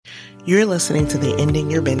You're listening to the Ending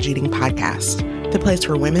Your Binge Eating podcast, the place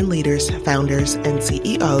where women leaders, founders, and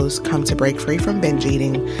CEOs come to break free from binge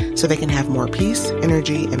eating so they can have more peace,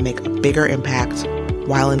 energy, and make a bigger impact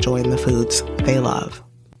while enjoying the foods they love.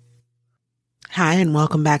 Hi, and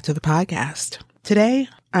welcome back to the podcast. Today,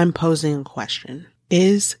 I'm posing a question.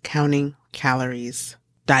 Is counting calories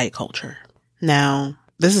diet culture? Now,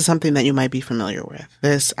 this is something that you might be familiar with,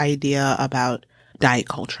 this idea about diet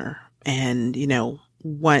culture and,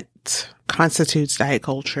 what constitutes diet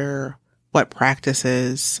culture, what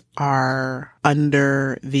practices are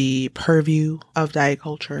under the purview of diet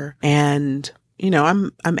culture. And,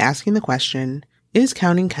 I'm asking the question, is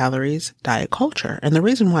counting calories diet culture? And the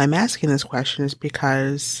reason why I'm asking this question is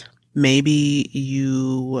because maybe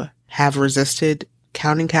you have resisted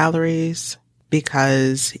counting calories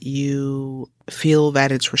because you feel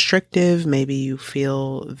that it's restrictive. Maybe you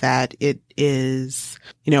feel that it is,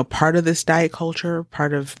 part of this diet culture,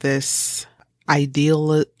 part of this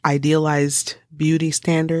idealized beauty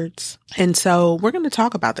standards. And so we're going to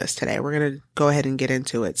talk about this today. We're going to go ahead and get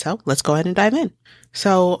into it. So let's go ahead and dive in.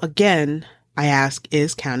 So again, I ask,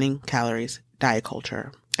 is counting calories diet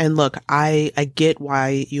culture? And look, I get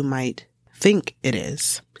why you might think it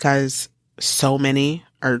is, because so many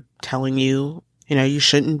are telling you, you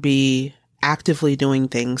shouldn't be actively doing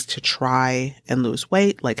things to try and lose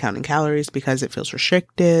weight, like counting calories, because it feels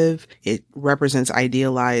restrictive. It represents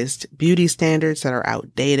idealized beauty standards that are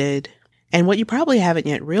outdated. And what you probably haven't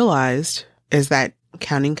yet realized is that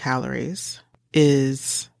counting calories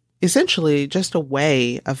is essentially just a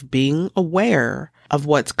way of being aware of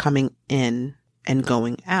what's coming in and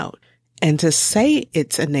going out. And to say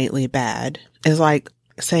it's innately bad is like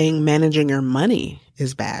saying managing your money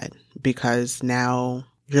is bad because now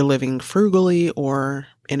you're living frugally or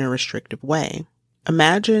in a restrictive way.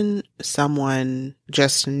 Imagine someone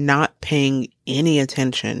just not paying any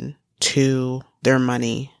attention to their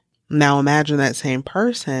money. Now imagine that same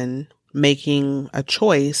person making a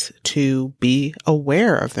choice to be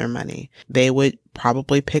aware of their money. They would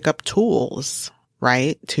probably pick up tools,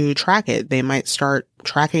 right, to track it. They might start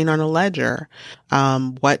tracking on a ledger,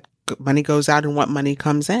 what money goes out and what money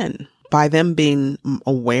comes in. By them being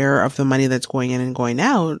aware of the money that's going in and going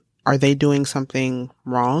out, are they doing something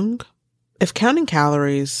wrong? If counting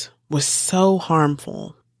calories was so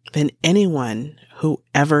harmful, then anyone who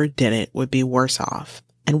ever did it would be worse off.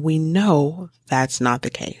 And we know that's not the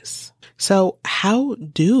case. So how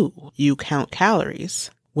do you count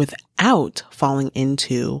calories without falling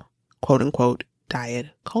into quote unquote diet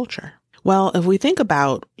culture? Well, if we think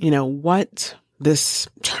about, what this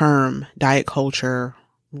term diet culture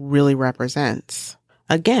really represents,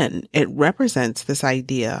 again, it represents this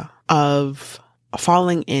idea of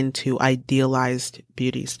falling into idealized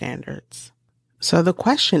beauty standards. So the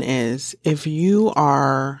question is, if you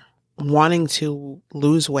are wanting to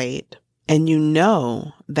lose weight and you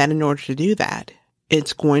know that in order to do that,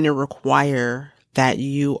 it's going to require that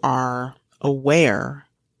you are aware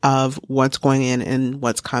of what's going in and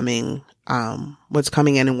what's coming in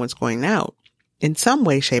and what's going out in some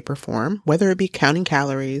way, shape, or form, whether it be counting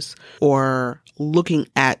calories or looking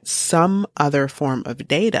at some other form of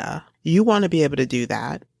data, you want to be able to do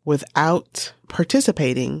that without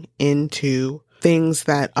participating into things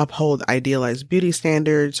that uphold idealized beauty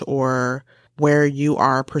standards or where you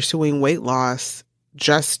are pursuing weight loss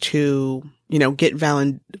just to, get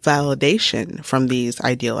validation from these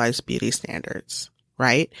idealized beauty standards,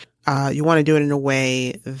 right? You want to do it in a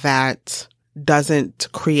way that doesn't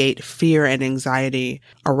create fear and anxiety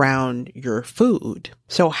around your food.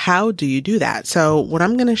 So how do you do that? So what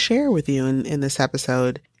I'm going to share with you in this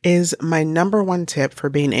episode is my number one tip for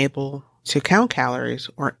being able to count calories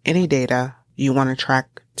or any data you want to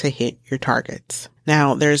track to hit your targets.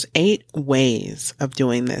 Now, there's 8 ways of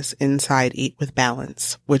doing this inside Eat with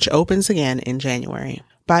Balance, which opens again in January.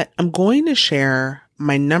 But I'm going to share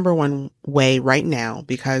my number one way right now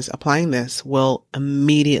because applying this will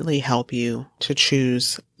immediately help you to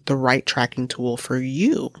choose the right tracking tool for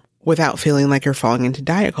you without feeling like you're falling into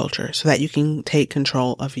diet culture so that you can take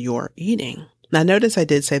control of your eating. Now, notice I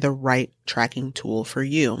did say the right tracking tool for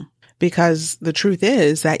you because the truth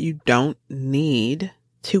is that you don't need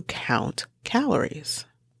to count calories.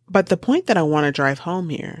 But the point that I want to drive home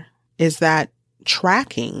here is that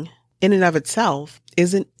tracking in and of itself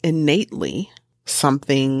isn't innately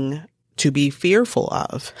something to be fearful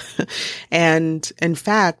of. And in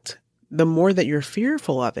fact, the more that you're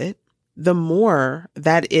fearful of it, the more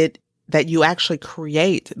that you actually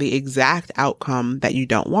create the exact outcome that you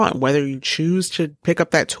don't want. Whether you choose to pick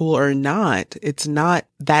up that tool or not, it's not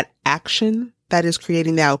that action that is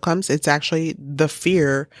creating the outcomes. It's actually the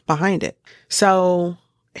fear behind it. So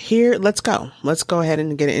here, let's go. Let's go ahead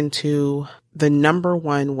and get into the number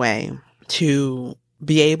one way to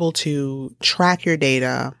be able to track your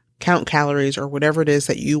data, count calories, or whatever it is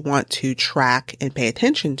that you want to track and pay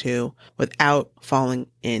attention to without falling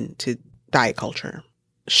into diet culture.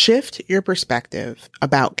 Shift your perspective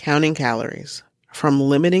about counting calories from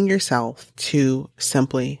limiting yourself to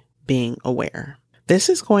simply being aware. This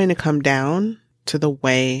is going to come down to the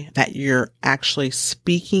way that you're actually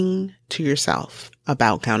speaking to yourself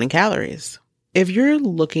about counting calories. If you're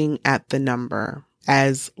looking at the number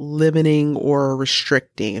as limiting or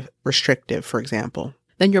restrictive, for example,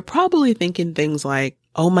 then you're probably thinking things like,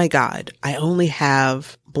 oh my God, I only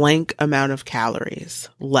have blank amount of calories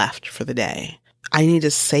left for the day. I need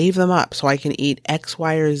to save them up so I can eat X,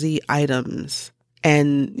 Y, or Z items,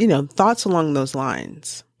 and, thoughts along those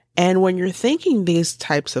lines. And when you're thinking these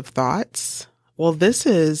types of thoughts, well, this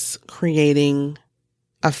is creating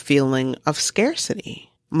a feeling of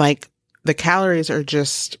scarcity. Like the calories are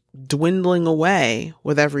just dwindling away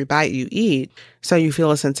with every bite you eat. So you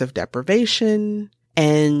feel a sense of deprivation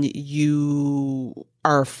and you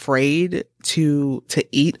are afraid to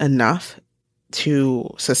eat enough to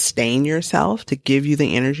sustain yourself, to give you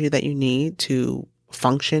the energy that you need to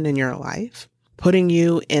function in your life, putting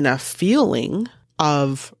you in a feeling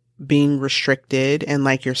of being restricted and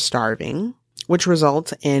like you're starving, which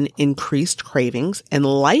results in increased cravings and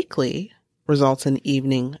likely results in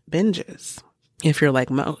evening binges, if you're like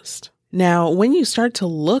most. Now, when you start to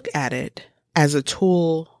look at it as a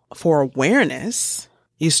tool for awareness,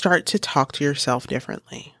 you start to talk to yourself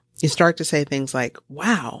differently. You start to say things like,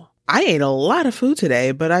 wow, I ate a lot of food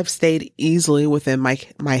today, but I've stayed easily within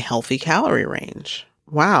my healthy calorie range.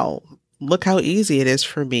 Wow, look how easy it is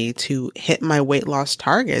for me to hit my weight loss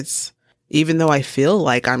targets, even though I feel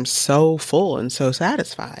like I'm so full and so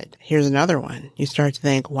satisfied. Here's another one. You start to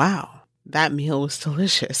think, wow, that meal was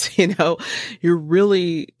delicious. You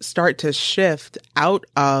really start to shift out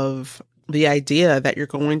of the idea that you're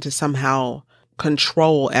going to somehow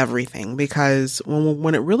control everything, because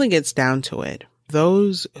when it really gets down to it,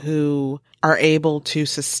 those who are able to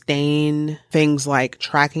sustain things like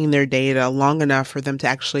tracking their data long enough for them to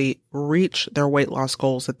actually reach their weight loss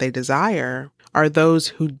goals that they desire are those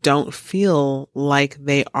who don't feel like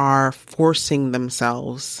they are forcing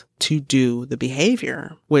themselves to do the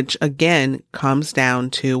behavior, which again comes down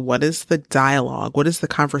to what is the dialogue? What is the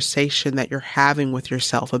conversation that you're having with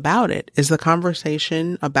yourself about it? Is the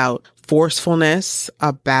conversation about forcefulness,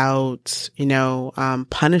 about,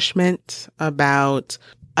 punishment, about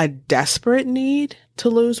a desperate need to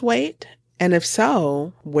lose weight? And if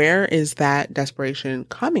so, where is that desperation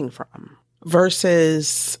coming from?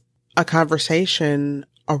 Versus a conversation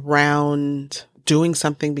around doing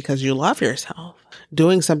something because you love yourself,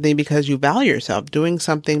 doing something because you value yourself, doing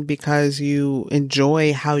something because you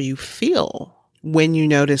enjoy how you feel when you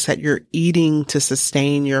notice that you're eating to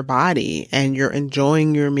sustain your body and you're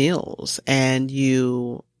enjoying your meals and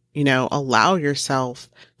you allow yourself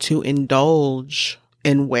to indulge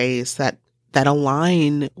in ways that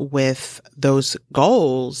align with those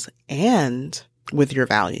goals and with your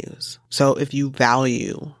values. So if you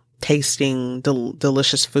value tasting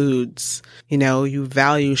delicious foods, you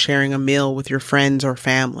value sharing a meal with your friends or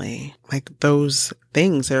family, like those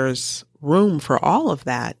things, there's room for all of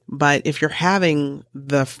that. But if you're having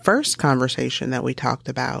the first conversation that we talked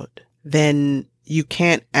about, then you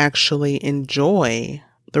can't actually enjoy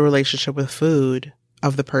the relationship with food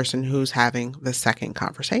of the person who's having the second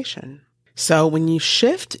conversation. So when you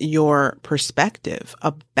shift your perspective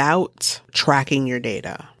about tracking your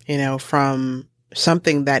data, from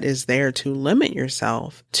something that is there to limit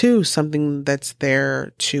yourself to something that's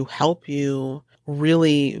there to help you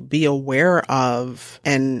really be aware of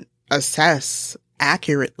and assess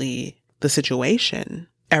accurately the situation,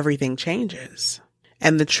 everything changes.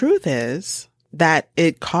 And the truth is that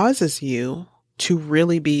it causes you to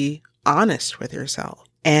really be honest with yourself.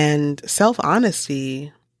 And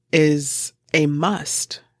self-honesty is a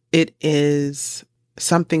must. It is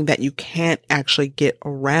something that you can't actually get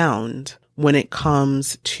around when it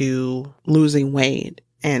comes to losing weight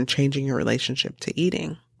and changing your relationship to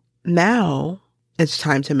eating. Now it's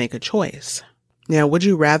time to make a choice. Would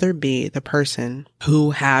you rather be the person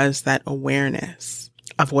who has that awareness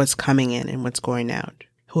of what's coming in and what's going out,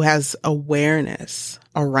 who has awareness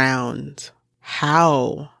around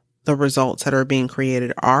how the results that are being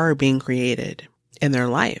created in their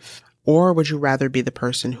life? Or would you rather be the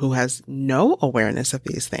person who has no awareness of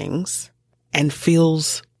these things and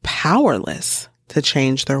feels powerless to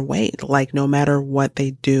change their weight? Like no matter what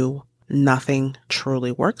they do, nothing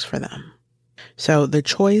truly works for them. So the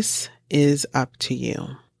choice is up to you.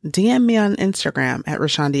 DM me on Instagram at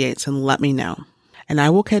Rashonda Yates and let me know. And I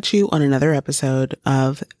will catch you on another episode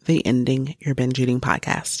of the Ending Your Binge Eating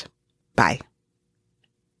podcast. Bye.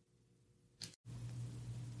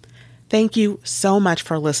 Thank you so much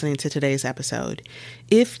for listening to today's episode.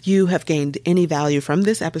 If you have gained any value from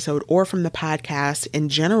this episode or from the podcast in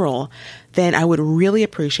general, then I would really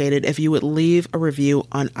appreciate it if you would leave a review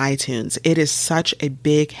on iTunes. It is such a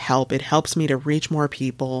big help. It helps me to reach more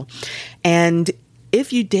people. And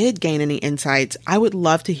if you did gain any insights, I would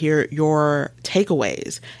love to hear your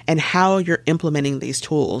takeaways and how you're implementing these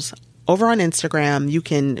tools. Over on Instagram, you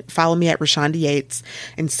can follow me at Rashonda Yates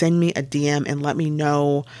and send me a DM and let me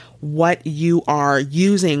know what you are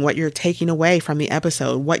using, what you're taking away from the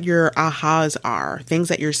episode, what your ahas are, things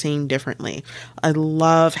that you're seeing differently. I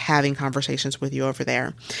love having conversations with you over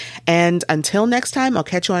there. And until next time, I'll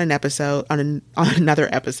catch you on another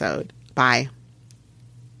episode. Bye.